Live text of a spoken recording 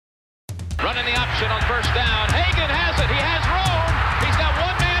Running the option on first down. Hagan has it. He has room. He's got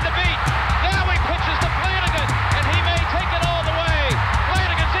one man to beat. Now he pitches to Flanagan, and he may take it all the way.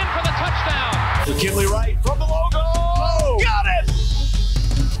 Flanagan's in for the touchdown. McKinley Wright from the logo. Oh, got it!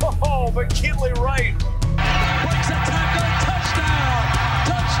 Oh, McKinley Wright. Breaks a tackle. Touchdown.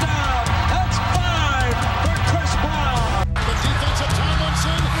 Touchdown. That's 5 for Chris Brown. The defense of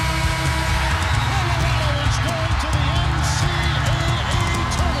Tomlinson. Colorado is going to the NCAA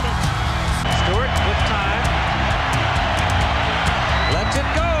tournament. Stewart with time. Lets it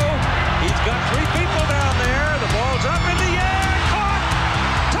go. He's got 3 people down there. The ball's up in the air. Caught.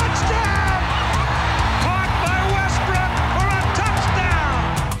 Touchdown. Caught by Westbrook for a touchdown.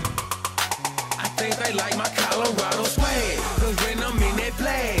 I think they like my Colorado swag. Cause when I'm in that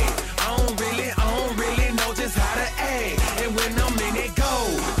flag, I don't really know just how to act. And when I'm in that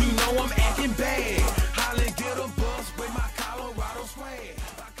goal, you know I'm acting bad. Holland get a bus with my Colorado swag.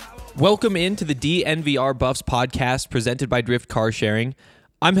 Welcome into the DNVR Buffs podcast presented by Drift Car Sharing.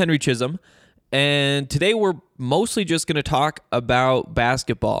 I'm Henry Chisholm, and today we're mostly just going to talk about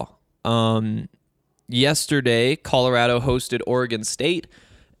basketball. Yesterday, Colorado hosted Oregon State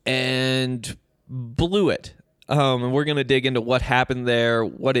and blew it. And we're going to dig into what happened there,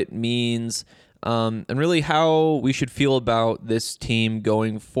 what it means, and really how we should feel about this team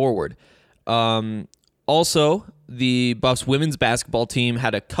going forward. Also, the Buffs women's basketball team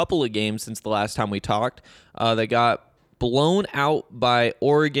had a couple of games since the last time we talked. They got blown out by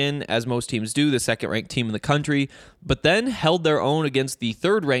Oregon, as most teams do, the second-ranked team in the country, but then held their own against the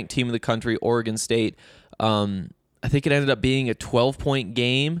third-ranked team in the country, Oregon State. I think it ended up being a 12-point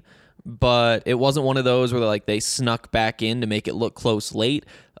game, but it wasn't one of those where they snuck back in to make it look close late.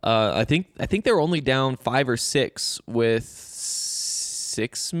 I think they were only down 5 or 6 with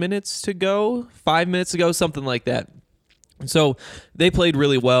 6 minutes to go, 5 minutes to go, something like that. So they played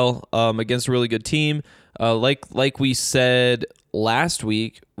really well against a really good team. Like we said last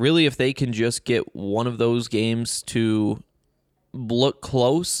week, really if they can just get one of those games to look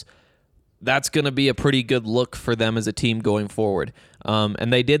close, that's going to be a pretty good look for them as a team going forward.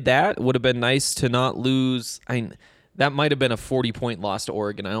 And they did that. It would have been nice to not lose. That might have been a 40-point loss to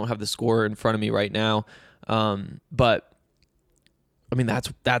Oregon. I don't have the score in front of me right now. But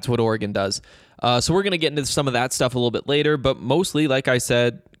that's what Oregon does. So we're going to get into some of that stuff a little bit later, but mostly, like I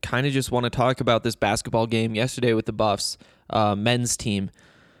said, kind of just want to talk about this basketball game yesterday with the Buffs men's team.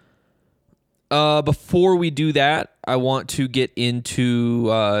 Before we do that, I want to get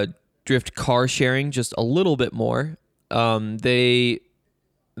into Drift Car Sharing just a little bit more. They're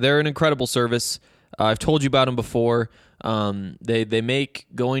an incredible service. I've told you about them before. They make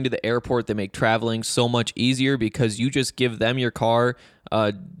going to the airport, they make traveling so much easier because you just give them your car,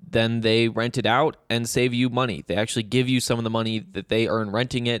 then they rent it out and save you money. They actually give you some of the money that they earn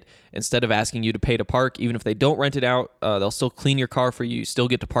renting it instead of asking you to pay to park. Even if they don't rent it out, they'll still clean your car for you. You still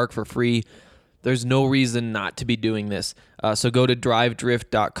get to park for free. There's no reason not to be doing this. So go to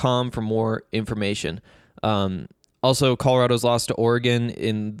drivedrift.com for more information. Also, Colorado's loss to Oregon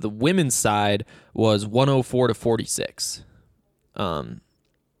in the women's side was 104-46. So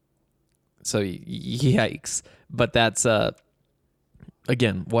yikes. But that's,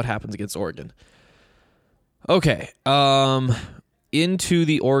 again, what happens against Oregon. Okay. Into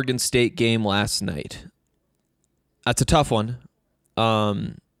the Oregon State game last night. That's a tough one.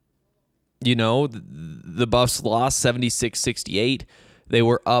 The Buffs lost 76-68. They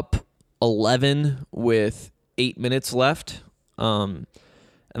were up 11 with 8 minutes left, and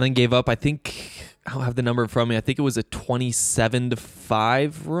then gave up, I think, I don't have the number in front of me, I think it was a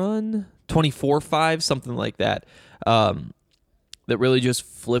 27-5 run, 24-5, something like that, that really just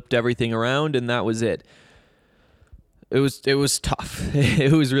flipped everything around, and that was it. It was tough.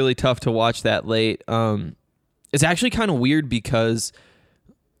 It was really tough to watch that late. It's actually kind of weird because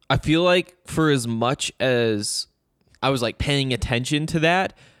I feel like for as much as I was paying attention to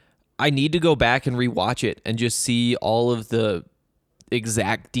that, I need to go back and rewatch it and just see all of the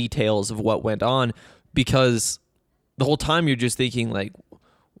exact details of what went on, because the whole time you're just thinking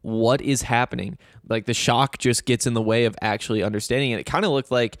what is happening? The shock just gets in the way of actually understanding it. It kind of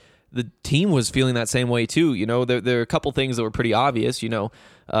looked like the team was feeling that same way too. There are a couple things that were pretty obvious.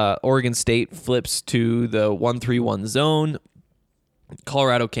 Oregon State flips to the 1-3-1 zone.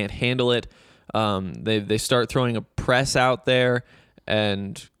 Colorado can't handle it. They start throwing a press out there,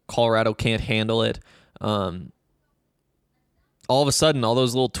 and Colorado can't handle it. All of a sudden, all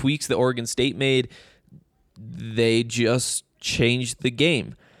those little tweaks that Oregon State made, they just changed the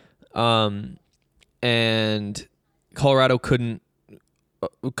game. And Colorado couldn't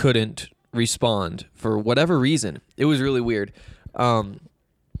respond for whatever reason. It was really weird.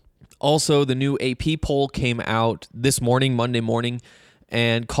 Also, the new AP poll came out this morning, Monday morning,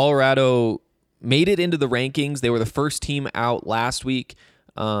 and Colorado made it into the rankings. They were the first team out last week.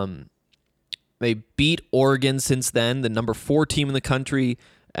 They beat Oregon since then, the number 4 team in the country,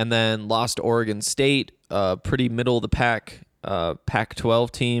 and then lost to Oregon State, pretty middle of the pack,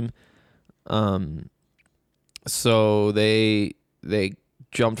 Pac-12 team. So they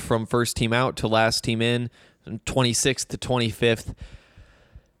jumped from first team out to last team in, 26th to 25th.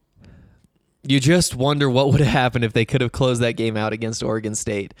 You just wonder what would have happened if they could have closed that game out against Oregon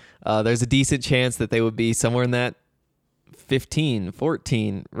State. There's a decent chance that they would be somewhere in that 15,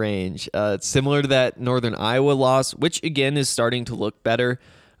 14 range. It's similar to that Northern Iowa loss, which again is starting to look better,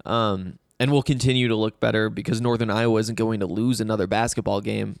 and will continue to look better because Northern Iowa isn't going to lose another basketball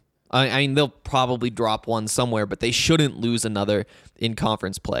game. I mean, they'll probably drop one somewhere, but they shouldn't lose another in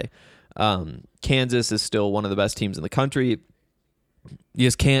conference play. Kansas is still one of the best teams in the country. You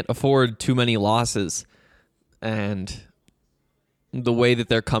just can't afford too many losses, and the way that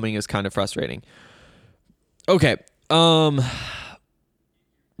they're coming is kind of frustrating. Okay, let's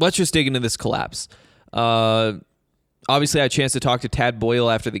just dig into this collapse. Obviously, I had a chance to talk to Tad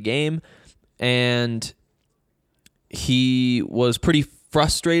Boyle after the game, and he was pretty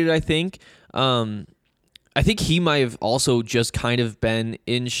frustrated, I think. I think he might have also just kind of been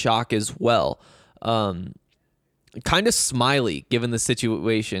in shock as well. Kind of smiley given the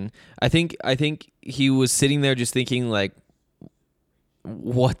situation. I think he was sitting there just thinking like,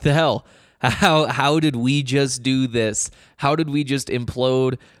 what the hell? How did we just do this? How did we just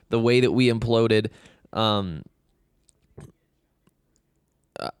implode the way that we imploded?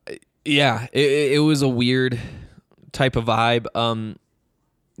 Yeah, it was a weird type of vibe.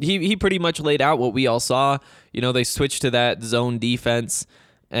 He pretty much laid out what we all saw. You know, they switched to that zone defense,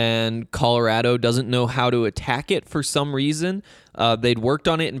 and Colorado doesn't know how to attack it for some reason. They'd worked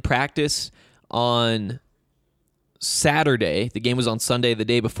on it in practice on Saturday. The game was on Sunday. The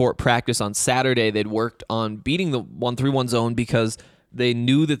day before practice on Saturday, they'd worked on beating the 1-3-1 zone because they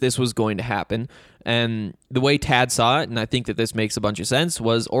knew that this was going to happen. And the way Tad saw it, and I think that this makes a bunch of sense,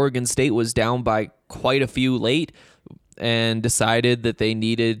 was Oregon State was down by quite a few late and decided that they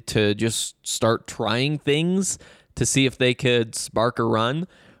needed to just start trying things to see if they could spark a run.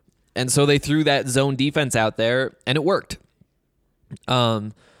 And so they threw that zone defense out there, and it worked.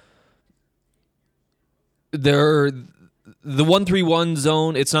 The 1-3-1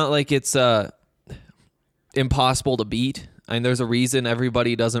 zone, it's not like it's impossible to beat. I mean, there's a reason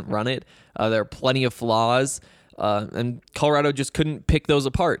everybody doesn't run it. There are plenty of flaws, and Colorado just couldn't pick those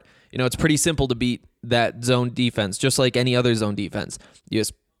apart. You know, it's pretty simple to beat that zone defense, just like any other zone defense. You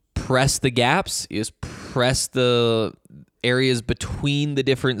just press the gaps, you just press the areas between the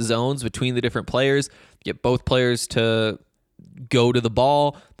different zones, between the different players, get both players to go to the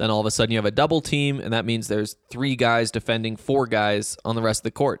ball, then all of a sudden you have a double team, and that means there's 3 guys defending 4 guys on the rest of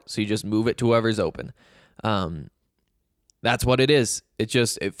the court. So you just move it to whoever's open. That's what it is.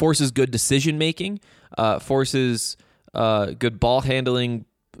 It forces good decision making, forces good ball handling,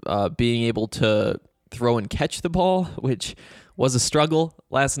 being able to throw and catch the ball, which was a struggle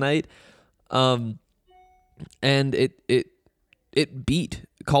last night. And it beat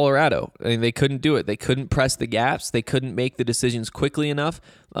Colorado. I mean, they couldn't do it. They couldn't press the gaps. They couldn't make the decisions quickly enough.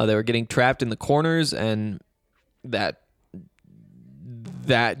 They were getting trapped in the corners, and that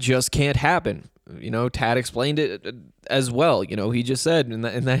just can't happen. You know, Tad explained it as well. You know, he just said, and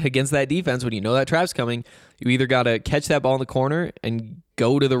that against that defense, when you know that trap's coming, you either got to catch that ball in the corner and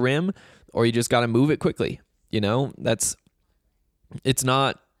go to the rim, or you just got to move it quickly. You know, it's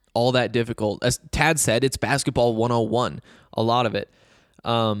not all that difficult. As Tad said, it's basketball 101, a lot of it.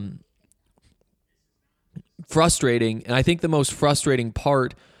 Frustrating, and I think the most frustrating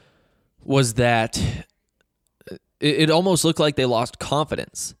part was that it almost looked like they lost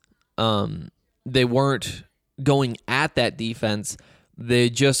confidence. They weren't going at that defense.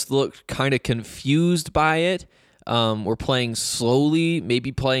 They just looked kind of confused by it. We're playing slowly,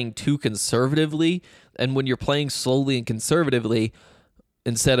 maybe playing too conservatively. And when you're playing slowly and conservatively,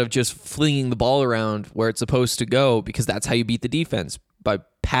 instead of just flinging the ball around where it's supposed to go, because that's how you beat the defense, by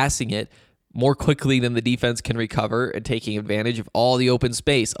passing it more quickly than the defense can recover and taking advantage of all the open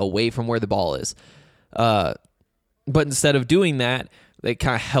space away from where the ball is. But instead of doing that, they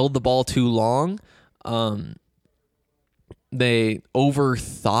kind of held the ball too long. They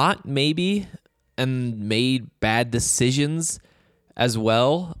overthought maybe and made bad decisions as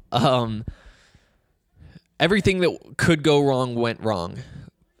well. Everything that could go wrong went wrong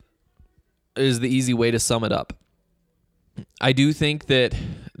is the easy way to sum it up. I do think that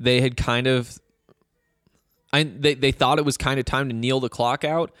they had kind of... they thought it was kind of time to kneel the clock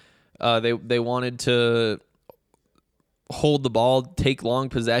out They wanted to hold the ball, take long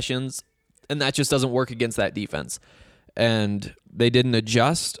possessions, and that just doesn't work against that defense. And they didn't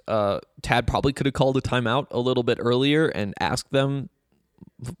adjust. Tad probably could have called a timeout a little bit earlier and asked them,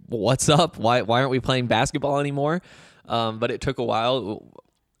 what's up? Why aren't we playing basketball anymore? But it took a while.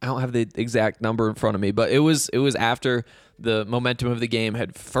 I don't have the exact number in front of me, but it was after the momentum of the game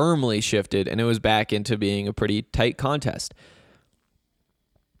had firmly shifted and it was back into being a pretty tight contest.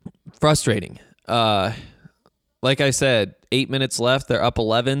 Frustrating. Like I said, 8 minutes left. They're up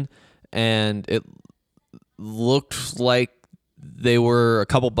 11, and it looked like they were a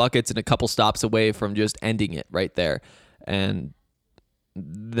couple buckets and a couple stops away from just ending it right there. And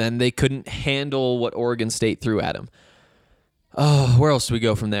then they couldn't handle what Oregon State threw at them. Oh, where else do we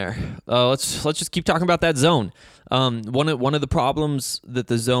go from there? Let's just keep talking about that zone. One of the problems that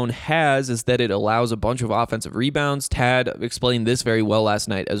the zone has is that it allows a bunch of offensive rebounds. Tad explained this very well last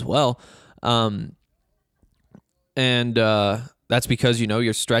night as well. And that's because,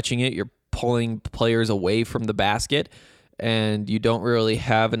 you're stretching it, you're pulling players away from the basket, and you don't really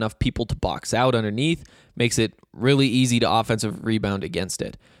have enough people to box out underneath. Makes it really easy to offensive rebound against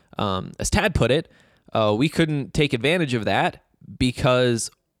it. As Tad put it, we couldn't take advantage of that because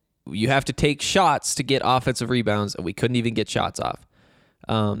you have to take shots to get offensive rebounds, and we couldn't even get shots off.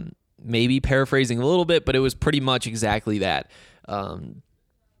 Maybe paraphrasing a little bit, but it was pretty much exactly that. And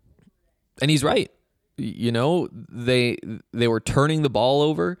he's right. They were turning the ball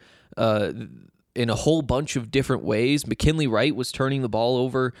over in a whole bunch of different ways. McKinley Wright was turning the ball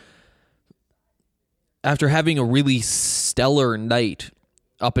over after having a really stellar night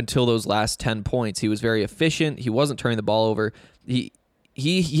up until those last 10 points. He was very efficient. He wasn't turning the ball over. He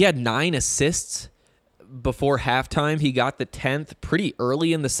had 9 assists before halftime. He got the 10th pretty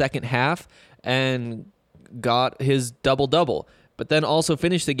early in the second half and got his double-double, but then also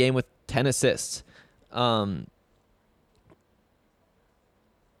finished the game with 10 assists. And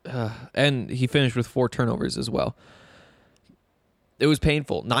he finished with 4 turnovers as well. It was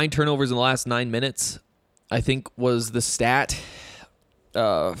painful. 9 turnovers in the last 9 minutes, I think, was the stat.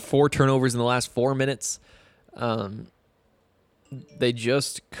 4 turnovers in the last 4 minutes. They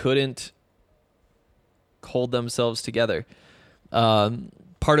just couldn't hold themselves together.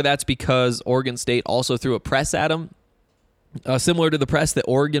 Part of that's because Oregon State also threw a press at them, similar to the press that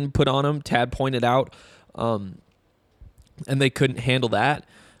Oregon put on them. Tad pointed out, and they couldn't handle that.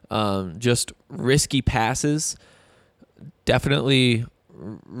 Just risky passes, definitely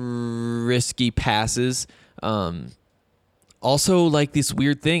risky passes. Also, like this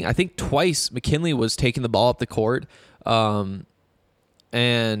weird thing, I think twice McKinley was taking the ball up the court,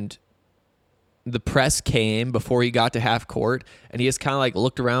 and the press came before he got to half court, and he just kind of like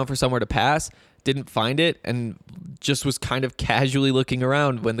looked around for somewhere to pass, didn't find it, and just was kind of casually looking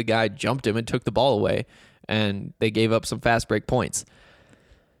around when the guy jumped him and took the ball away, and they gave up some fast break points.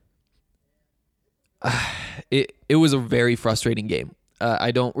 It was a very frustrating game. I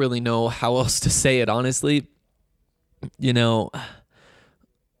don't really know how else to say it, honestly.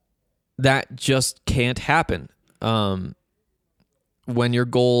 That just can't happen when your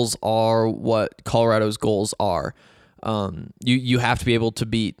goals are what Colorado's goals are. You have to be able to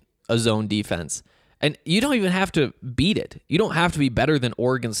beat a zone defense. And you don't even have to beat it. You don't have to be better than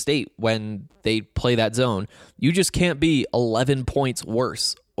Oregon State when they play that zone. You just can't be 11 points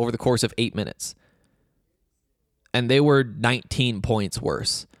worse over the course of 8 minutes. And they were 19 points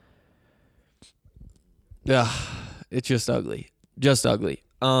worse. Ugh, it's just ugly. Just ugly.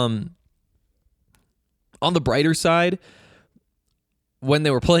 On the brighter side, when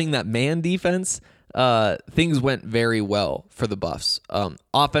they were playing that man defense, things went very well for the Buffs.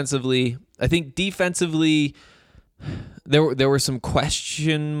 Offensively, I think defensively, there were some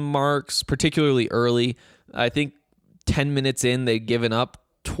question marks, particularly early. I think 10 minutes in, they'd given up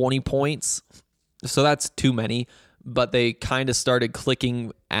 20 points. So that's too many, but they kind of started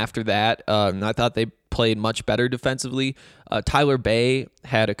clicking after that. I thought they played much better defensively. Tyler Bay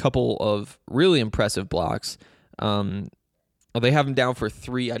had a couple of really impressive blocks. They have him down for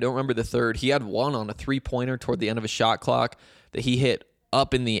 3. I don't remember the third. He had one on a 3-pointer toward the end of a shot clock that he hit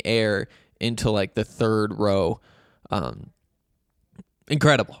up in the air into like the third row.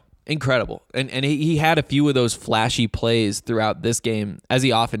 Incredible. And he had a few of those flashy plays throughout this game, as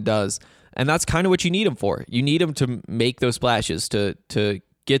he often does. And that's kind of what you need him for. You need him to make those splashes, to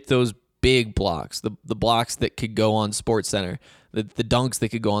get those big blocks, the blocks that could go on SportsCenter, the dunks that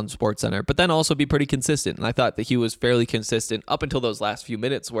could go on SportsCenter, but then also be pretty consistent. And I thought that he was fairly consistent up until those last few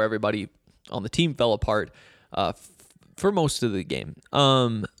minutes where everybody on the team fell apart for most of the game.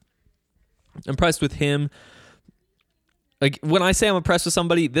 Impressed with him. like when I say I'm impressed with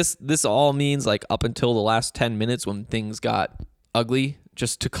somebody, this all means like up until the last 10 minutes when things got ugly.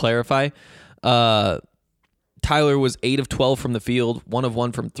 Just to clarify, Tyler was 8 of 12 from the field, 1 of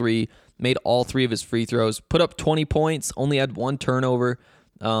 1 from 3, made all 3 of his free throws, put up 20 points, only had 1 turnover,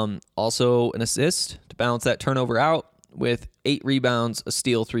 also an assist to balance that turnover out with 8 rebounds, a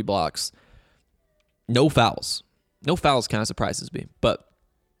steal, 3 blocks. No fouls. No fouls kind of surprises me. But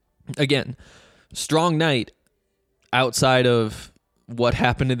again, strong night outside of what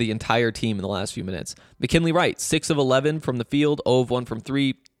happened to the entire team in the last few minutes. McKinley Wright, 6 of 11 from the field, 0 of 1 from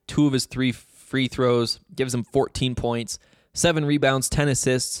 3, 2 of his 3 free throws, gives him 14 points, 7 rebounds, 10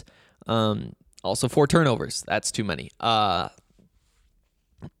 assists, also 4 turnovers. That's too many.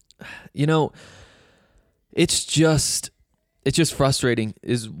 It's just frustrating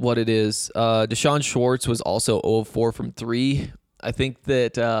is what it is. Deshaun Schwartz was also 0 of 4 from 3. I think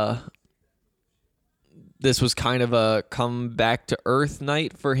that this was kind of a come back to earth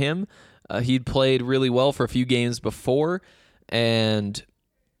night for him. He'd played really well for a few games before, and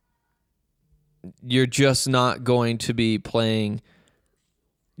you're just not going to be playing.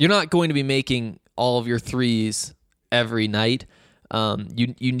 You're not going to be making all of your threes every night.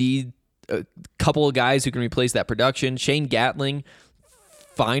 You need a couple of guys who can replace that production. Shane Gatling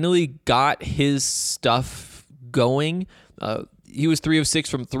finally got his stuff going. He was 3 of 6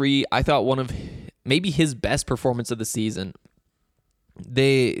 from 3. I thought one of maybe his best performance of the season.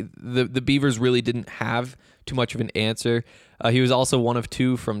 The Beavers really didn't have too much of an answer. He was also 1 of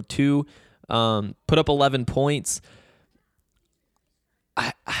 2 from 2. Put up 11 points.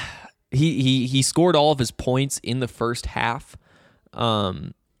 He scored all of his points in the first half.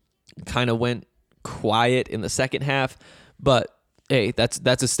 Kind of went quiet in the second half, but hey,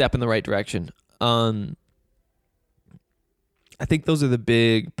 that's a step in the right direction. I think those are the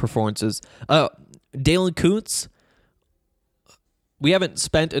big performances. Dalen Kuntz, we haven't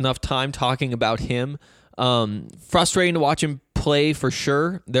spent enough time talking about him. Frustrating to watch him play for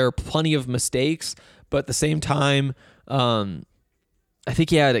sure. There are plenty of mistakes, but at the same time, I think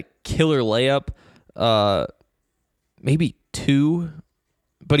he had a killer layup, maybe 2,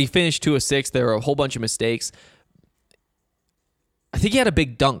 but he finished 2 of 6. There were a whole bunch of mistakes. I think he had a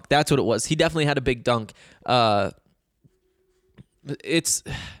big dunk. That's what it was. He definitely had a big dunk.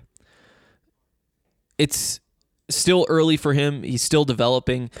 It's still early for him. He's still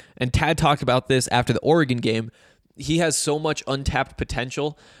developing. And Tad talked about this after the Oregon game. He has so much untapped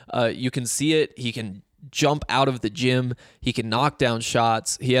potential. You can see it. He can jump out of the gym. He can knock down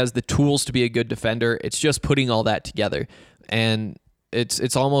shots. He has the tools to be a good defender. It's just putting all that together. And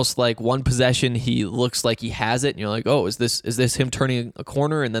it's almost like one possession he looks like he has it, and you're like, oh, is this him turning a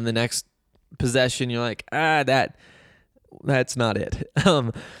corner? And then the next possession you're like, that's not it.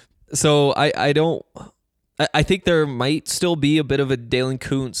 So I think there might still be a bit of a Dalen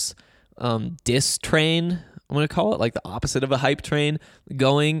Kuntz diss train, I'm going to call it, like the opposite of a hype train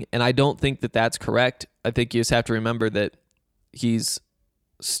going, and I don't think that that's correct. I think you just have to remember that he's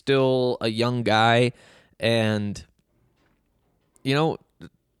still a young guy, and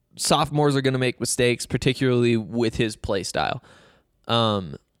sophomores are going to make mistakes, particularly with his play style.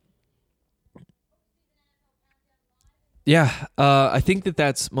 I think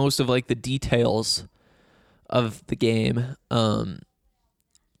that's most of like the details of the game.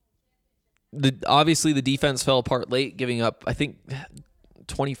 Obviously the defense fell apart late, giving up, I think,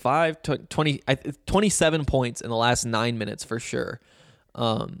 27 points in the last 9 minutes for sure.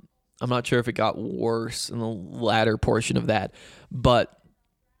 I'm not sure if it got worse in the latter portion of that, but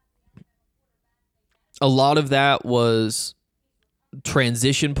a lot of that was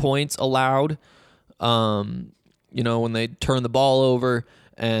transition points allowed. When they turned the ball over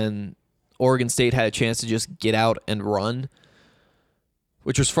and Oregon State had a chance to just get out and run,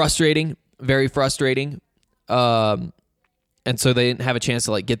 which was frustrating, very frustrating. And so they didn't have a chance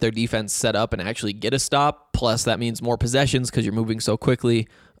to get their defense set up and actually get a stop. Plus, that means more possessions because you're moving so quickly.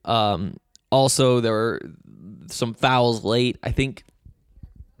 Also, there were some fouls late. I think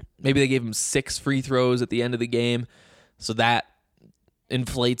maybe they gave him 6 free throws at the end of the game, so that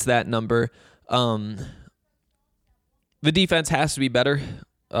inflates that number. The defense has to be better.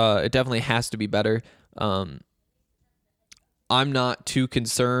 It definitely has to be better. I'm not too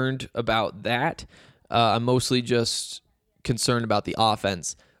concerned about that. I'm mostly just concerned about the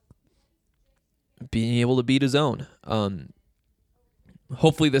offense being able to beat a zone.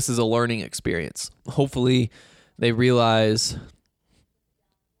 Hopefully this is a learning experience. Hopefully they realize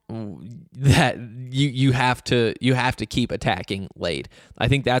that you have to keep attacking late. I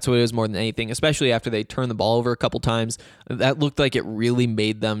think that's what it is more than anything, especially after they turned the ball over a couple times. That looked like it really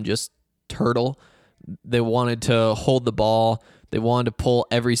made them just turtle They wanted to hold the ball. They wanted to pull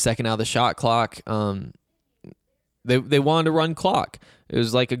every second out of the shot clock. They wanted to run clock. It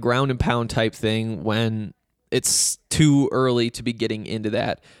was like a ground and pound type thing when it's too early to be getting into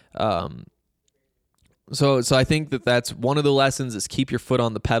that. So I think that's one of the lessons is keep your foot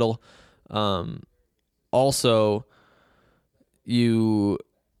on the pedal. Also, you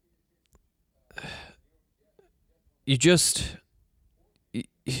just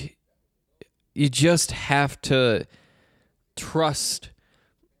have to trust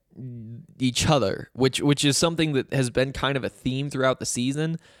each other, which is something that has been kind of a theme throughout the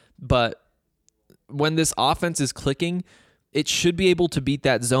season. But when this offense is clicking, it should be able to beat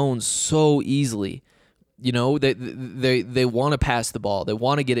that zone so easily. You know, they want to pass the ball. They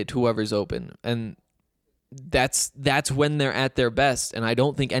want to get it to whoever's open. And that's when they're at their best. And I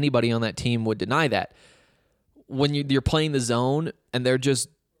don't think anybody on that team would deny that. When you're playing the zone and they're just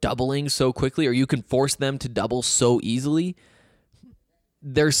doubling so quickly, or you can force them to double so easily,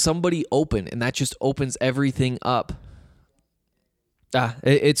 there's somebody open, and that just opens everything up.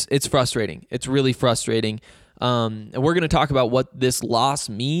 It's frustrating. It's really frustrating. And we're going to talk about what this loss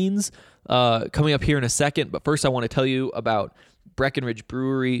means coming up here in a second. But first, I want to tell you about Breckenridge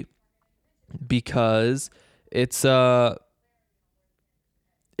Brewery, because it's an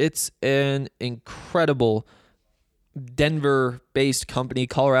incredible Denver-based company,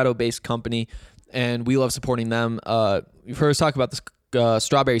 Colorado-based company, and we love supporting them. You've heard us talk about this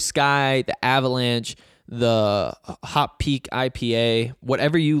Strawberry Sky, the Avalanche, the Hop Peak IPA,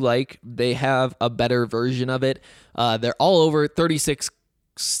 whatever you like, they have a better version of it. They're all over 36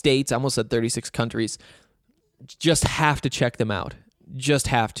 states, I almost said 36 countries. Just have to check them out. Just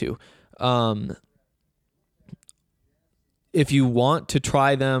have to. If you want to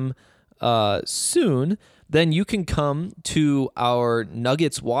try them soon, then you can come to our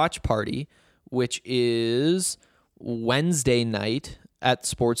Nuggets watch party, which is Wednesday night at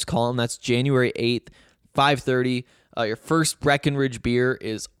Sports Column. That's January 8th, 5:30. Your first Breckenridge beer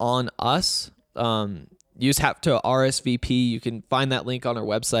is on us. You just have to RSVP. You can find that link on our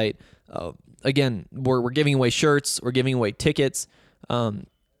website. Again, we're giving away shirts. We're giving away tickets.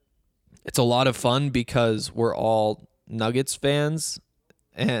 It's a lot of fun because we're all Nuggets fans,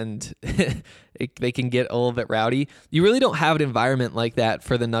 and they can get a little bit rowdy. You really don't have an environment like that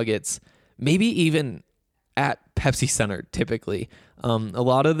for the Nuggets, maybe even at Pepsi Center typically. A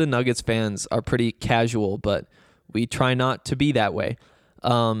lot of the Nuggets fans are pretty casual, but we try not to be that way.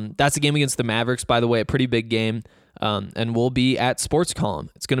 That's a game against the Mavericks, by the way, a pretty big game, and we'll be at Sports Column.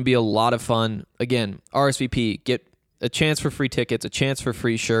 It's going to be a lot of fun. Again, RSVP, get a chance for free tickets, a chance for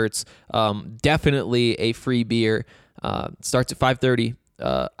free shirts, definitely a free beer. Starts at 5:30.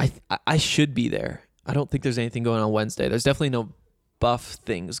 I should be there. I don't think there's anything going on Wednesday. There's definitely no Buff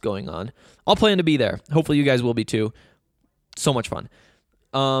things going on. I'll plan to be there. Hopefully you guys will be too. So much fun.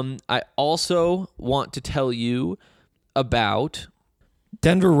 I also want to tell you about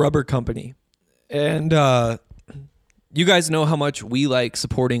Denver Rubber Company. And you guys know how much we like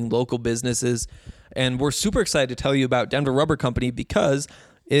supporting local businesses. And we're super excited to tell you about Denver Rubber Company because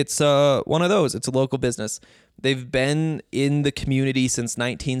it's one of those. It's a local business. They've been in the community since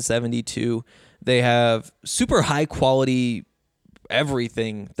 1972. They have super high quality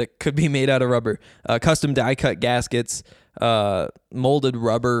everything that could be made out of rubber. Custom die-cut gaskets, molded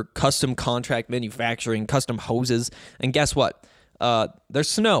rubber, custom contract manufacturing, custom hoses. And guess what? There's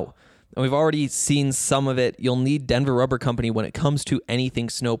snow. And we've already seen some of it. You'll need Denver Rubber Company when it comes to anything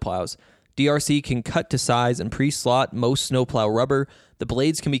snowplows. DRC can cut to size and pre-slot most snowplow rubber. The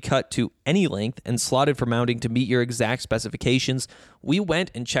blades can be cut to any length and slotted for mounting to meet your exact specifications. We went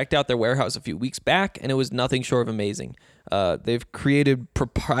and checked out their warehouse a few weeks back, and it was nothing short of amazing. They've created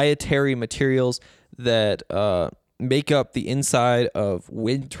proprietary materials that make up the inside of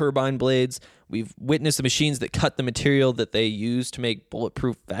wind turbine blades. We've witnessed the machines that cut the material that they use to make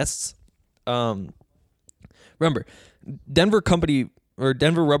bulletproof vests. Remember, Denver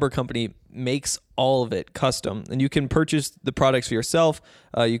Rubber Company makes all of it custom, and you can purchase the products for yourself.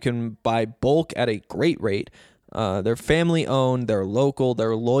 You can buy bulk at a great rate. They're family owned, they're local,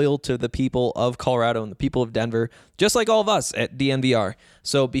 they're loyal to the people of Colorado and the people of Denver, just like all of us at DNVR.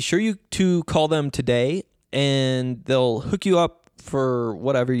 So be sure to call them today, and they'll hook you up for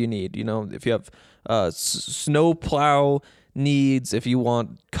whatever you need. You know, if you have snow plow needs, if you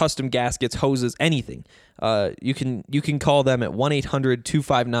want custom gaskets, hoses, anything, you can call them at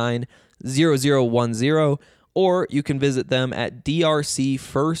 1-800-259-0010, or you can visit them at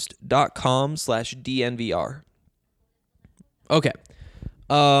drcfirst.com/DNVR. Okay.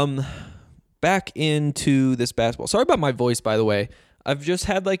 Back into this basketball. Sorry about my voice, by the way. I've just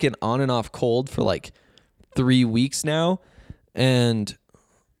had like an on and off cold for like 3 weeks now, and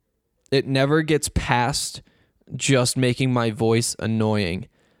it never gets past just making my voice annoying.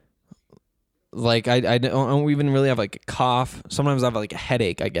 Like I don't even really have like a cough. Sometimes I have like a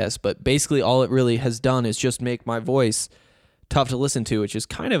headache, I guess, but basically all it really has done is just make my voice tough to listen to, which is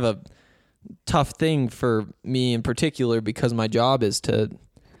kind of a tough thing for me in particular because my job is to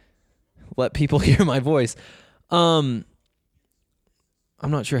let people hear my voice. I'm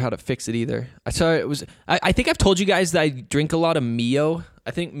not sure how to fix it either. I think I've told you guys that I drink a lot of Mio.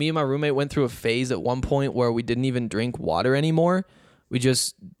 I think me and my roommate went through a phase at one point where we didn't even drink water anymore. We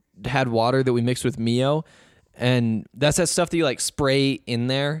just had water that we mixed with Mio, and that's that stuff that you like spray in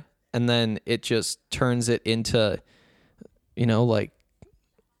there, and then it just turns it into, like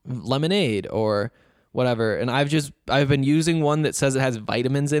lemonade or whatever. And I've been using one that says it has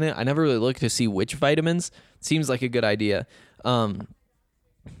vitamins in it. I never really looked to see which vitamins. Seems like a good idea. It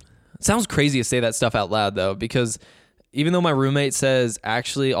sounds crazy to say that stuff out loud though, because even though my roommate says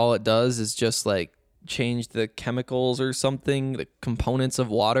actually all it does is just like change the chemicals or something, the components of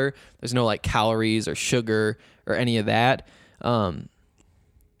water, there's no like calories or sugar or any of that.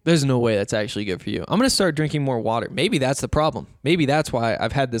 There's no way that's actually good for you. I'm going to start drinking more water. Maybe that's the problem. Maybe that's why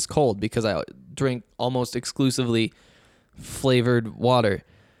I've had this cold, because I drink almost exclusively flavored water.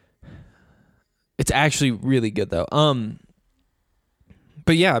 It's actually really good though.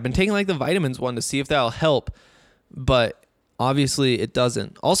 But yeah, I've been taking like the vitamins one to see if that'll help, but obviously it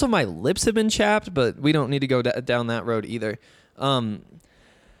doesn't. Also, my lips have been chapped, but we don't need to go down that road either.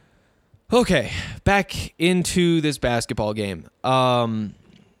 Okay, back into this basketball game.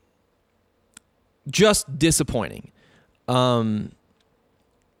 Just disappointing.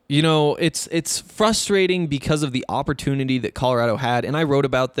 It's frustrating because of the opportunity that Colorado had, and I wrote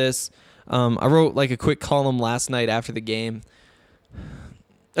about this. I wrote like a quick column last night after the game.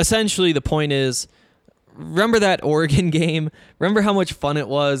 Essentially, the point is, remember that Oregon game? Remember how much fun it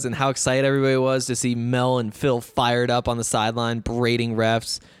was and how excited everybody was to see Mel and Phil fired up on the sideline, berating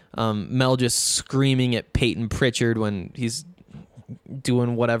refs. Mel just screaming at Peyton Pritchard when he's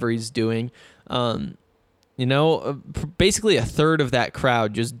doing whatever he's doing. Basically a third of that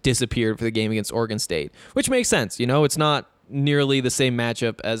crowd just disappeared for the game against Oregon State, which makes sense. It's not nearly the same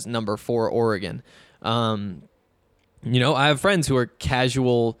matchup as number 4 Oregon. I have friends who are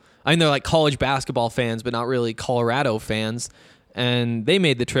casual. They're like college basketball fans, but not really Colorado fans. And they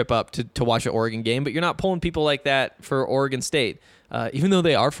made the trip up to watch an Oregon game, but you're not pulling people like that for Oregon State. Even though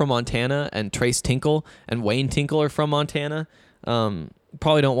they are from Montana, and Trace Tinkle and Wayne Tinkle are from Montana,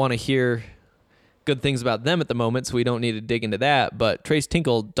 probably don't want to hear good things about them at the moment, so we don't need to dig into that. But Trace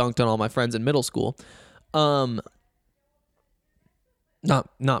Tinkle dunked on all my friends in middle school. Not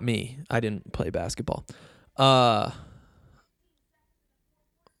me. I didn't play basketball.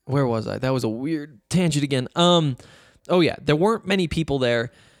 Where was I? That was a weird tangent again. Oh yeah, there weren't many people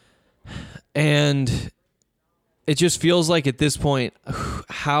there, and it just feels like at this point,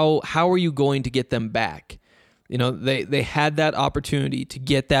 how are you going to get them back? They had that opportunity to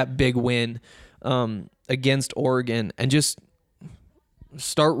get that big win against Oregon and just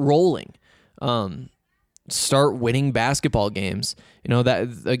start rolling, start winning basketball games.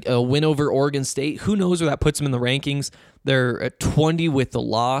 That a win over Oregon State, who knows where that puts them in the rankings? They're at 20 with the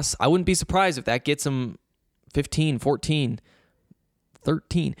loss. I wouldn't be surprised if that gets them 15, 14,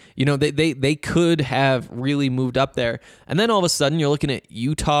 13. They could have really moved up there. And then all of a sudden you're looking at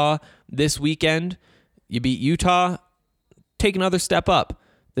Utah this weekend. You beat Utah, take another step up.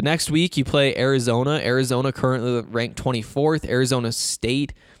 The next week you play Arizona. Arizona currently ranked 24th. Arizona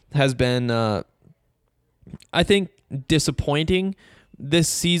State has been, I think, disappointing this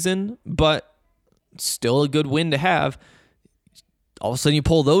season, but still a good win to have. All of a sudden you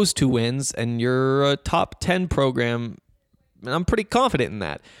pull those 2 wins and you're a top 10 program, and I'm pretty confident in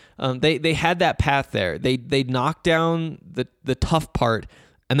that. They had that path there. They knocked down the tough part,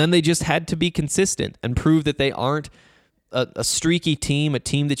 and then they just had to be consistent and prove that they aren't a streaky team, a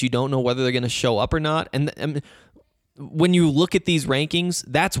team that you don't know whether they're going to show up or not. And when you look at these rankings,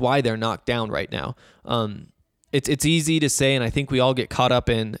 that's why they're knocked down right now. It's easy to say, and I think we all get caught up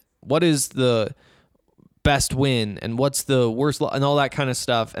in what is the best win and what's the worst and all that kind of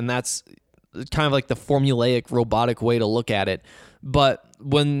stuff, and that's kind of like the formulaic, robotic way to look at it. But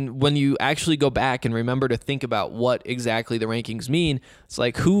when you actually go back and remember to think about what exactly the rankings mean, it's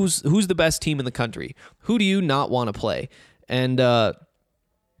like who's the best team in the country? Who do you not want to play? And the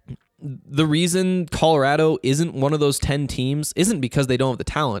reason Colorado isn't one of those 10 teams isn't because they don't have the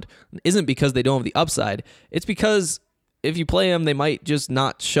talent, isn't because they don't have the upside. It's because if you play them, they might just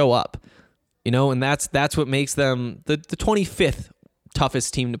not show up. And that's what makes them the 25th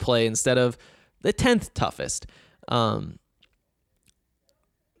toughest team to play instead of the 10th toughest. And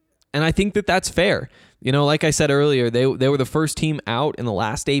I think that that's fair. Like I said earlier, they were the first team out in the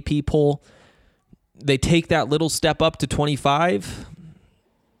last AP poll. They take that little step up to 25.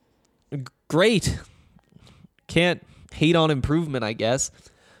 Great. Can't hate on improvement, I guess.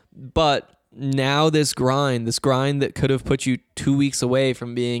 But now this grind that could have put you 2 weeks away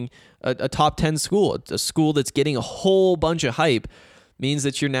from being a top 10 school, a school that's getting a whole bunch of hype, means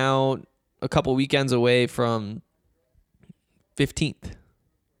that you're now a couple weekends away from 15th,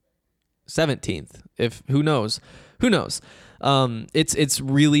 17th. Who knows? It's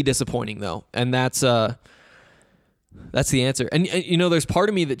really disappointing though, and that's the answer. And there's part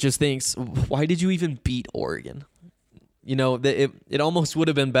of me that just thinks, why did you even beat Oregon? It almost would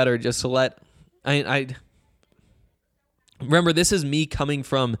have been better just to let. I remember, this is me coming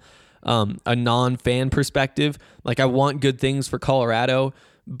from a non-fan perspective. Like, I want good things for Colorado,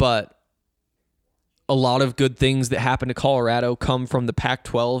 but a lot of good things that happen to Colorado come from the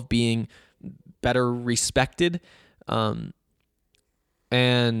Pac-12 being better respected, and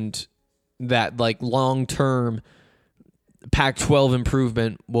that like long-term Pac-12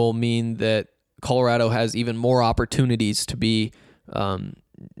 improvement will mean that Colorado has even more opportunities to be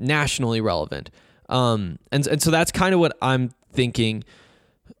nationally relevant. And so that's kind of what I'm thinking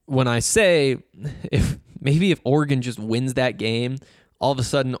when I say if Oregon just wins that game, all of a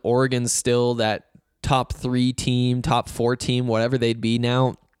sudden Oregon's still that top 3 team, top 4 team, whatever they'd be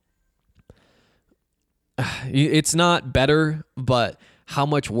now. It's not better, but how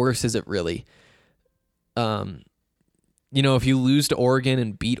much worse is it really? If you lose to Oregon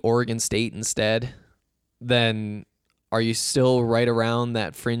and beat Oregon State instead, then are you still right around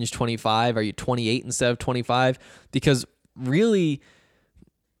that fringe 25? Are you 28 instead of 25? Because really,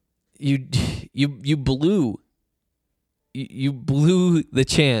 you blew the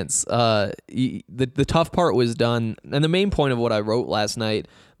chance. The tough part was done, and the main point of what I wrote last night.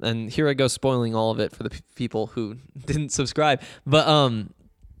 And here I go spoiling all of it for the people who didn't subscribe. But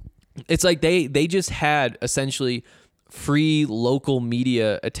it's like they just had essentially free local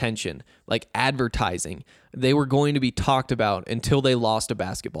media attention, like advertising. They were going to be talked about until they lost a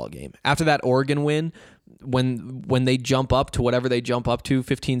basketball game. After that Oregon win, when they jump up to whatever they jump up to,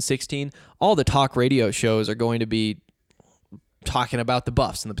 15-16, all the talk radio shows are going to be talking about the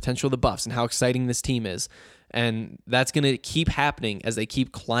Buffs and the potential of the Buffs and how exciting this team is. And that's going to keep happening as they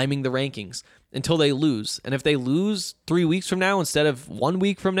keep climbing the rankings until they lose. And if they lose 3 weeks from now instead of 1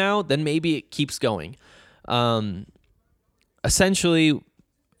 week from now, then maybe it keeps going. Essentially,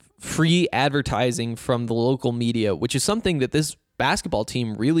 free advertising from the local media, which is something that this basketball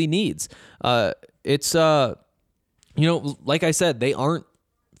team really needs. It's, like I said, they aren't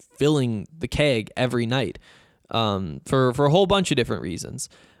filling the keg every night for a whole bunch of different reasons.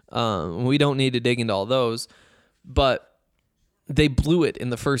 We don't need to dig into all those, but they blew it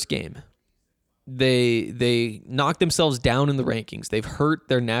in the first game. They knocked themselves down in the rankings. They've hurt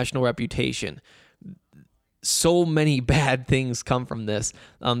their national reputation. So many bad things come from this.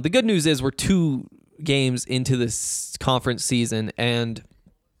 The good news is we're 2 games into this conference season, and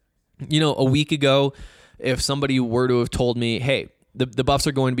a week ago, if somebody were to have told me, hey, the Buffs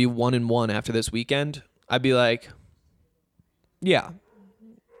are going to be 1-1 after this weekend, I'd be like, yeah,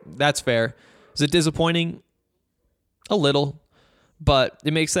 that's fair. Is it disappointing? A little, but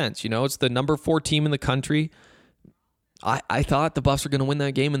it makes sense. It's the number 4 team in the country. I thought the Buffs were going to win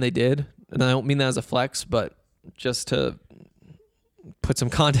that game, and they did. And I don't mean that as a flex, but just to put some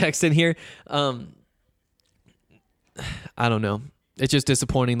context in here. I don't know. It's just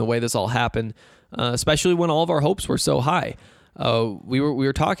disappointing the way this all happened, especially when all of our hopes were so high. We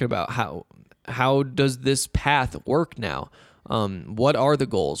were talking about how does this path work now? What are the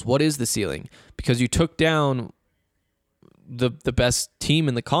goals? What is the ceiling? Because you took down the best team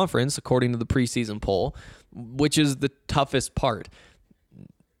in the conference, according to the preseason poll, which is the toughest part.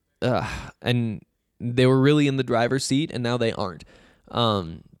 And they were really in the driver's seat, and now they aren't.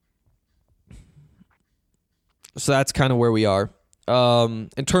 So that's kind of where we are.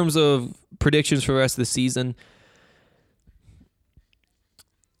 In terms of predictions for the rest of the season,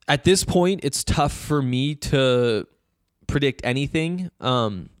 at this point, it's tough for me to predict anything.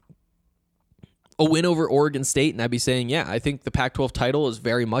 A win over Oregon State, and I'd be saying, yeah, I think the Pac-12 title is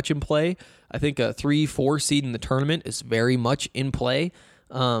very much in play. I think a 3-4 seed in the tournament is very much in play.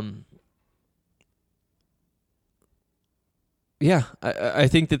 Yeah, I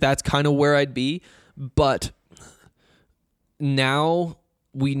think that's kind of where I'd be. But now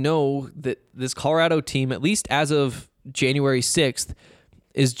we know that this Colorado team, at least as of January 6th,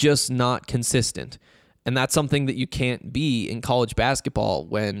 is just not consistent. And that's something that you can't be in college basketball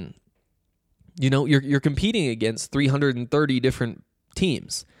when, you're competing against 330 different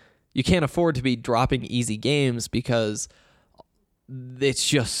teams. You can't afford to be dropping easy games because it's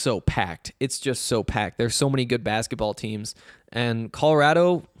just so packed. It's just so packed. There's so many good basketball teams. And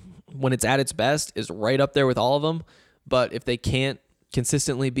Colorado, when it's at its best, is right up there with all of them. But if they can't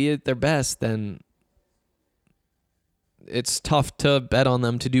consistently be at their best, then it's tough to bet on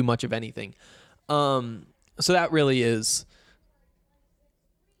them to do much of anything. So that really is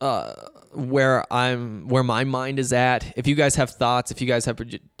where my mind is at. If you guys have thoughts, if you guys have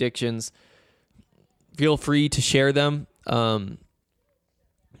predictions, feel free to share them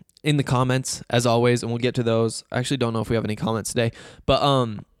in the comments, as always, and we'll get to those. I actually don't know if we have any comments today, but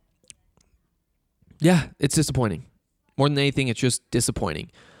yeah, it's disappointing. More than anything, it's just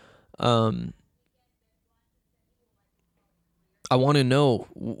disappointing. I want to know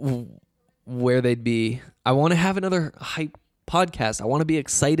where they'd be. I want to have another hype podcast. I want to be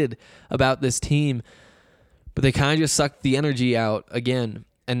excited about this team, but they kind of just sucked the energy out again,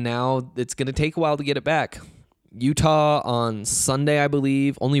 and now it's going to take a while to get it back. Utah on Sunday, I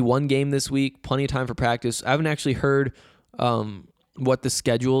believe. Only one game this week. Plenty of time for practice. I haven't actually heard what the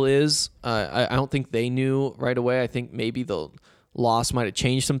schedule is. I don't think they knew right away. I think maybe the loss might have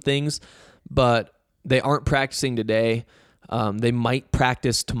changed some things, but they aren't practicing today. They might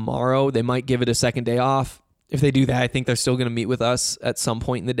practice tomorrow. They might give it a second day off. If they do that, I think they're still going to meet with us at some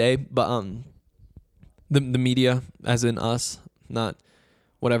point in the day. But the media, as in us, not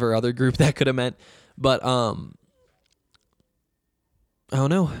whatever other group that could have meant. But I don't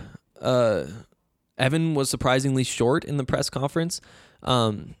know. Evan was surprisingly short in the press conference,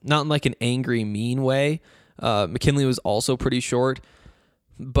 not in like an angry, mean way. McKinley was also pretty short,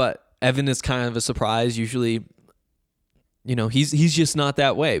 but Evan is kind of a surprise. Usually, he's just not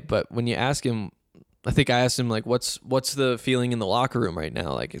that way. But when you ask him, I think I asked him like, what's the feeling in the locker room right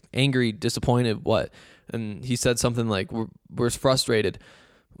now? Like angry, disappointed, what? And he said something like, we're frustrated.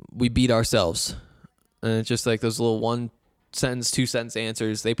 We beat ourselves. And it's just like those little 1 sentence, 2 sentence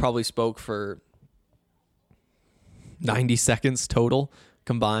answers. They probably spoke for 90 seconds total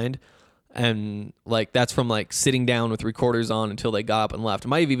combined. And like that's from like sitting down with recorders on until they got up and left. It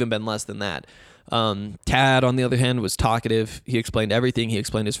might have even been less than that. Tad, on the other hand, was talkative. He explained everything. He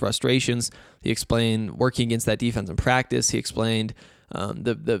explained his frustrations. He explained working against that defense in practice. He explained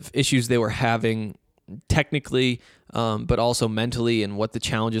the issues they were having technically, but also mentally, and what the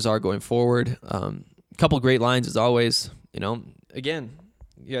challenges are going forward. A couple great lines as always. Again,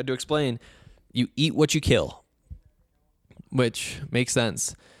 you had to explain. You eat what you kill, which makes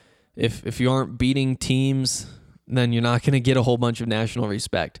sense. If you aren't beating teams, then you're not going to get a whole bunch of national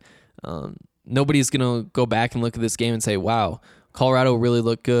respect. Nobody's going to go back and look at this game and say, wow, Colorado really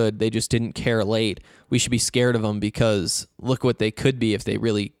looked good. They just didn't care late. We should be scared of them because look what they could be if they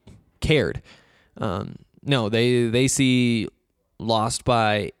really cared. No, they see lost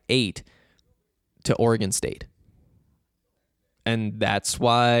by 8 to Oregon State. And that's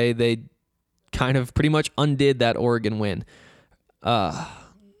why they kind of pretty much undid that Oregon win. What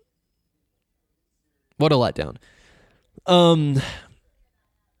a letdown.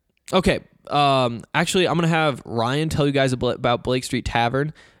 Okay. Actually, I'm going to have Ryan tell you guys about Blake Street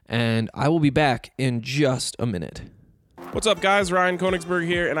Tavern, and I will be back in just a minute. What's up, guys? Ryan Konigsberg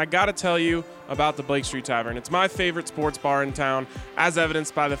here, and I got to tell you about the Blake Street Tavern. It's my favorite sports bar in town, as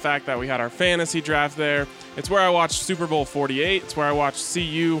evidenced by the fact that we had our fantasy draft there. It's where I watched Super Bowl 48. It's where I watched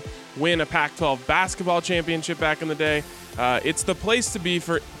CU win a Pac-12 basketball championship back in the day. It's the place to be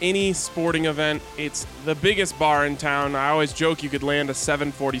for any sporting event. It's the biggest bar in town. I always joke you could land a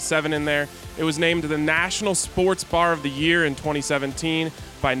 747 in there. It was named the National Sports Bar of the Year in 2017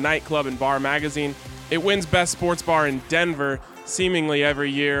 by Nightclub and Bar Magazine. It wins Best Sports Bar in Denver seemingly every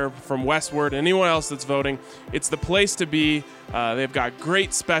year from Westward. Anyone else that's voting, it's the place to be. They've got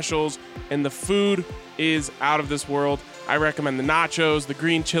great specials, and the food is out of this world. I recommend the nachos, the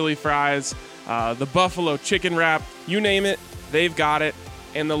green chili fries, the buffalo chicken wrap, you name it, they've got it.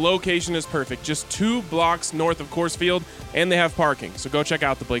 And the location is perfect, just 2 blocks north of Coors Field, and they have parking. So go check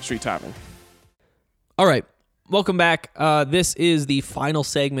out the Blake Street Tavern. All right. Welcome back. This is the final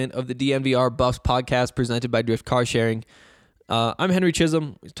segment of the DNVR Buffs podcast presented by Drift Car Sharing. I'm Henry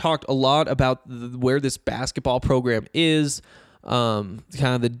Chisholm. We talked a lot about where this basketball program is, kind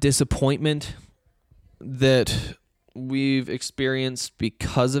of the disappointment that we've experienced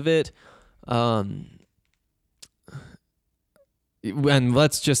because of it. And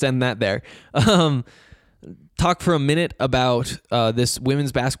let's just end that there. Talk for a minute about this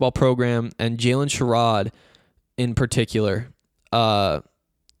women's basketball program and Jalen Sherrod in particular.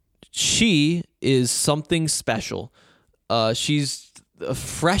 she is something special. She's a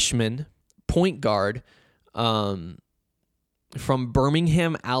freshman point guard from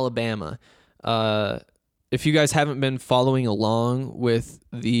Birmingham, Alabama. If you guys haven't been following along with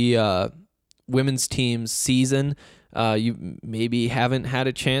the women's team's season, you maybe haven't had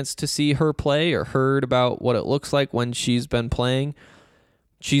a chance to see her play or heard about what it looks like when she's been playing.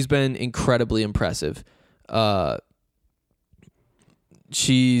 She's been incredibly impressive.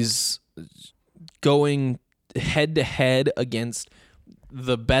 She's going head-to-head against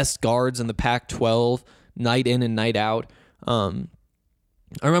the best guards in the Pac-12 night in and night out. I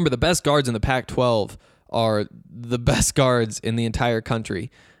remember the best guards in the Pac-12 are the best guards in the entire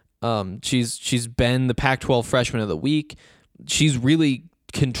country. She's been the Pac-12 Freshman of the Week. She's really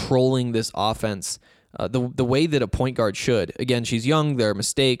controlling this offense the way that a point guard should. Again, she's young. There are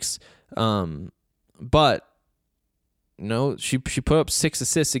mistakes, but she put up 6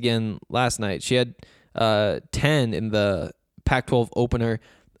 assists again last night. She had 10 in the Pac-12 opener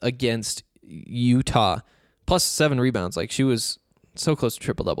against Utah, plus 7 rebounds. Like, she was so close to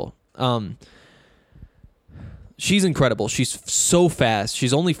triple-double. She's incredible. She's so fast.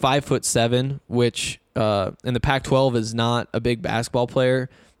 She's only 5'7", which in the Pac-12 is not a big basketball player.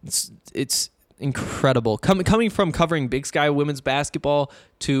 It's incredible. Coming from covering Big Sky women's basketball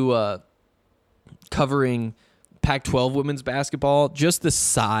to covering Pac-12 women's basketball, just the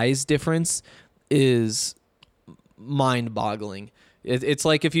size difference is mind-boggling. It's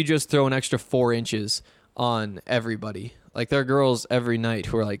like if you just throw an extra 4 inches on everybody. Like, there are girls every night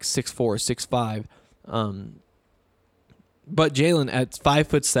who are like 6'4", 6'5". But Jalen at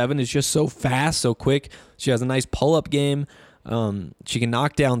 5'7" is just so fast, so quick. She has a nice pull-up game. She can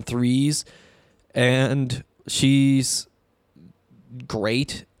knock down threes, and she's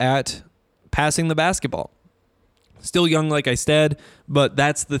great at passing the basketball. Still young, like I said, but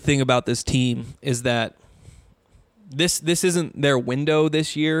that's the thing about this team is that this isn't their window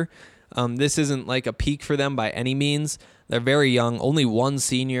this year. This isn't like a peak for them by any means. They're very young. Only one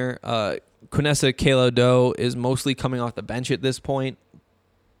senior. Quinessa Kalo-Doe is mostly coming off the bench at this point.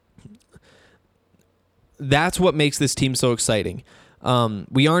 That's what makes this team so exciting.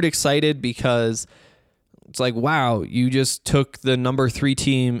 We aren't excited because it's like, wow, you just took the number 3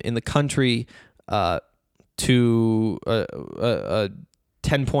 team in the country to a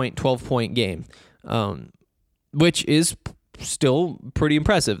 10-point, 12-point game, which is still pretty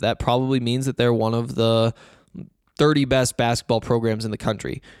impressive. That probably means that they're one of the 30 best basketball programs in the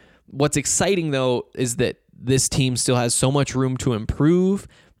country. What's exciting, though, is that this team still has so much room to improve,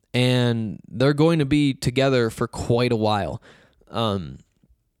 and they're going to be together for quite a while. Did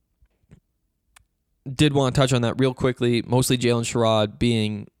want to touch on that real quickly, mostly Jalen Sherrod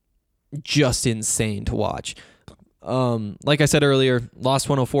being just insane to watch. Like I said earlier, lost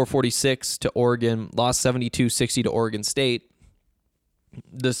 104-46 to Oregon, lost 72-60 to Oregon State,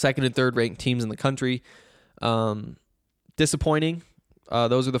 the second and third ranked teams in the country. Disappointing.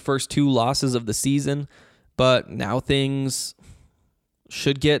 Those are the first 2 losses of the season, but now things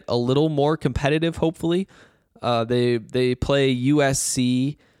should get a little more competitive, hopefully. They play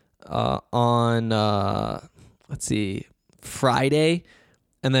USC on Friday,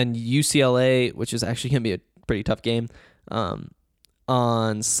 and then UCLA, which is actually going to be a pretty tough game,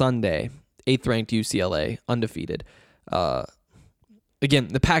 on Sunday. 8th-ranked UCLA, undefeated. Again,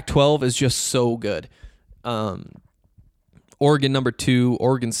 the Pac-12 is just so good. Oregon number 2,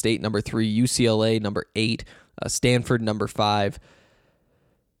 Oregon State number 3, UCLA number 8, Stanford number 5.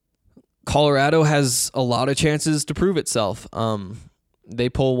 Colorado has a lot of chances to prove itself. They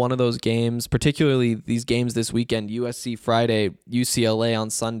pull one of those games, particularly these games this weekend, USC Friday, UCLA on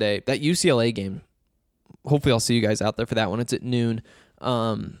Sunday. That UCLA game, hopefully I'll see you guys out there for that one. It's at noon.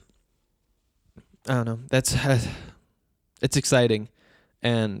 I don't know. It's exciting.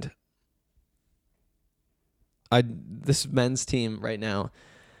 And this men's team right now,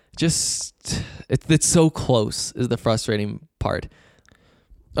 just it's so close is the frustrating part.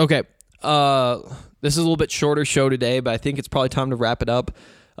 Okay, this is a little bit shorter show today, but I think it's probably time to wrap it up.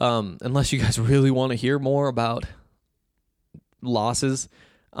 Unless you guys really want to hear more about losses.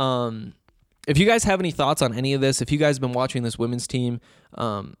 If you guys have any thoughts on any of this, if you guys have been watching this women's team,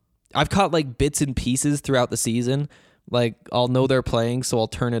 I've caught like bits and pieces throughout the season. Like, I'll know they're playing, so I'll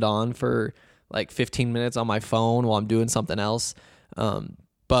turn it on for like 15 minutes on my phone while I'm doing something else.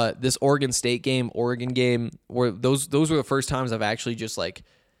 But this Oregon State game, Oregon game, where those were the first times I've actually just like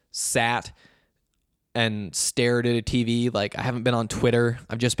sat and stared at a TV. Like, I haven't been on Twitter.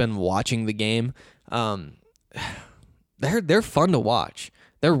 I've just been watching the game. They're fun to watch.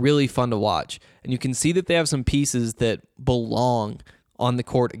 They're really fun to watch. And you can see that they have some pieces that belong on the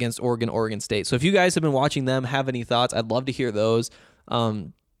court against Oregon State. So if you guys have been watching them, have any thoughts, I'd love to hear those.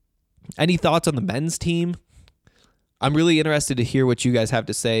 Any thoughts on the men's team? I'm really interested to hear what you guys have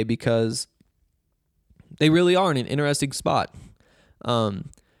to say because they really are in an interesting spot.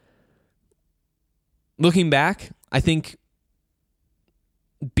 Looking back, I think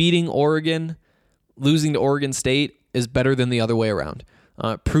beating Oregon, losing to Oregon State is better than the other way around.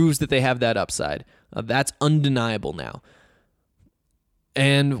 Proves that they have that upside. That's undeniable now.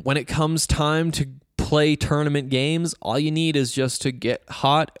 And when it comes time to play tournament games, all you need is just to get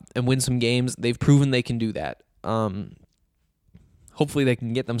hot and win some games. They've proven they can do that. Hopefully they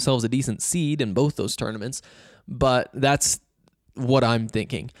can get themselves a decent seed in both those tournaments, but that's what I'm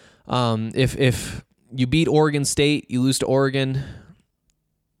thinking. If you beat Oregon State, you lose to Oregon,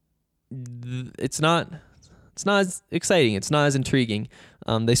 it's not as exciting. It's not as intriguing.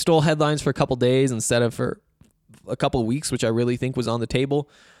 They stole headlines for a couple days instead of for a couple of weeks, which I really think was on the table.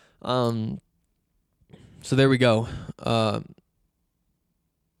 So there we go.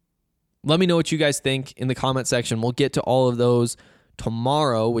 Let me know what you guys think in the comment section. We'll get to all of those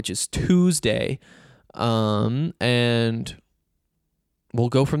tomorrow, which is Tuesday. And we'll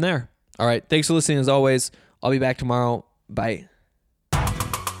go from there. All right. Thanks for listening as always. I'll be back tomorrow. Bye.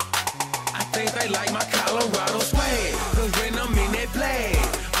 I think they like my Colorado swag, 'cause when I'm in that flag,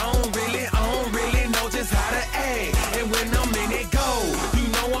 I don't really know just how to act. And when I'm in that goal, you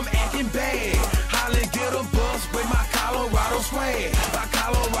know I'm acting bad. Holla, get a bus with my Colorado swag. My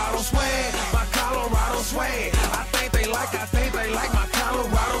Colorado swag, my Colorado swag. I think they like my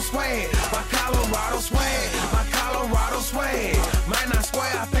Colorado swag. My Colorado swag, my Colorado swag. Man, I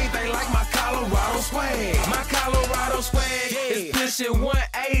swear I think they like my Colorado swag. My Colorado swag is pushing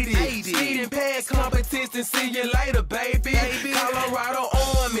 180. Speeding past competition, see you later, baby. Colorado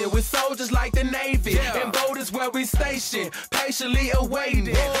Army with soldiers like the Navy. And boat is where we station, patiently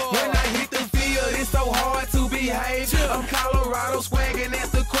awaiting. When I hit the field, it's so hard to behave. I'm Colorado swagging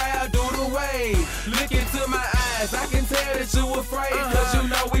as the crowd do the wave. Look into my eyes, I can tell that you afraid. 'Cause you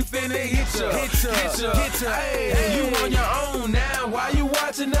know we finna hit ya. Hey, you on your own now, why you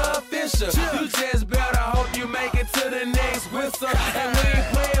watching the official? You just better hope you make it to the next whistle. And we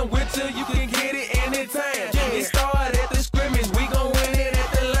ain't playing with you can get it anytime. It started at the scrimmage, we gon' win it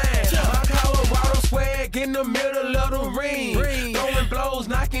at the line. My Colorado swag in the middle of the ring. Throwing blows,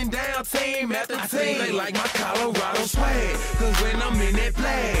 knocking down team after team. I think they like my Colorado swag, 'cause when I'm in that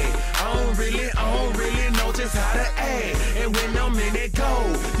flag, I don't really know just how to act. And when I'm in that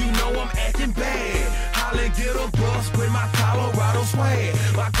goal, you know I'm acting bad. Holla, get a bus with my Colorado swag.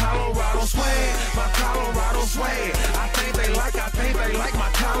 My Colorado swag, my Colorado swag. I think they like my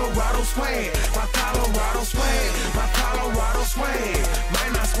Colorado swag. My Colorado swag, my Colorado swag.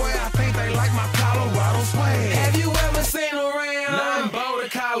 Man, I swear I think they like my Colorado swag. Have you ever seen around? I'm Boulder,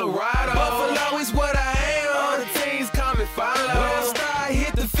 Colorado. Buffalo is what I am. All the teams come and follow. When I start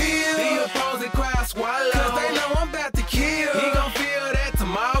hit the field, the opposing crowd swallow. 'Cause they know I'm about to kill. He gon' feel that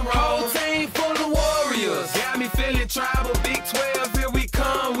tomorrow. Whole team full of warriors. Got me feeling tribal. Big 12, here we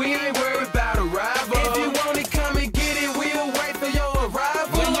come. We ain't worried about a rival. If you want it, come and get it. We'll wait for your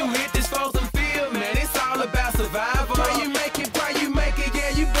arrival. When you hit this frozen field, man, it's all about survival. Pray you make it, yeah,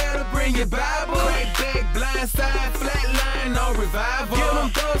 you better bring your Bible. Crack back, blind side, flat line, no revival.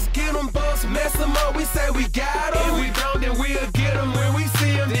 Get them bucks, mess them up, we say we got them. If we don't, then we'll get them. When we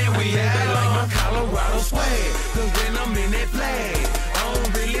see them, then we have them. Like my Colorado swag, 'cause when I'm in that flag, I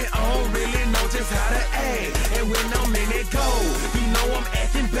don't really know just how to act. And when I'm in that goal, you know I'm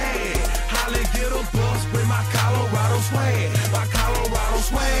acting bad. Holla, get a bus with my Colorado swag. My Colorado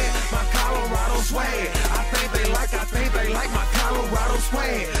swag, my Colorado swag. I think they like my Colorado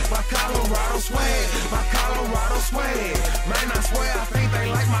swag. My Colorado swag, my Colorado swag. Man, I swear I think they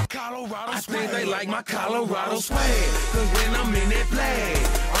like my Colorado swag. I think they like my Colorado swag. 'Cause when I'm in that flag,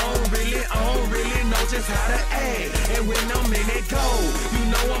 I don't really know just how to act. And when I'm in that goal, you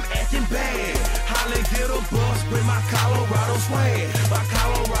know I'm acting bad. Holla, get a bus with my Colorado swag. My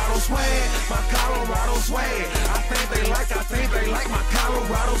Colorado swag, my Colorado swag. I think they like my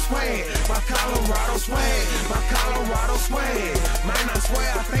Colorado swag. My Colorado swag, my Colorado swag. Man, I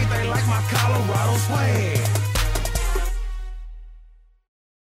swear I think they like my Colorado swag.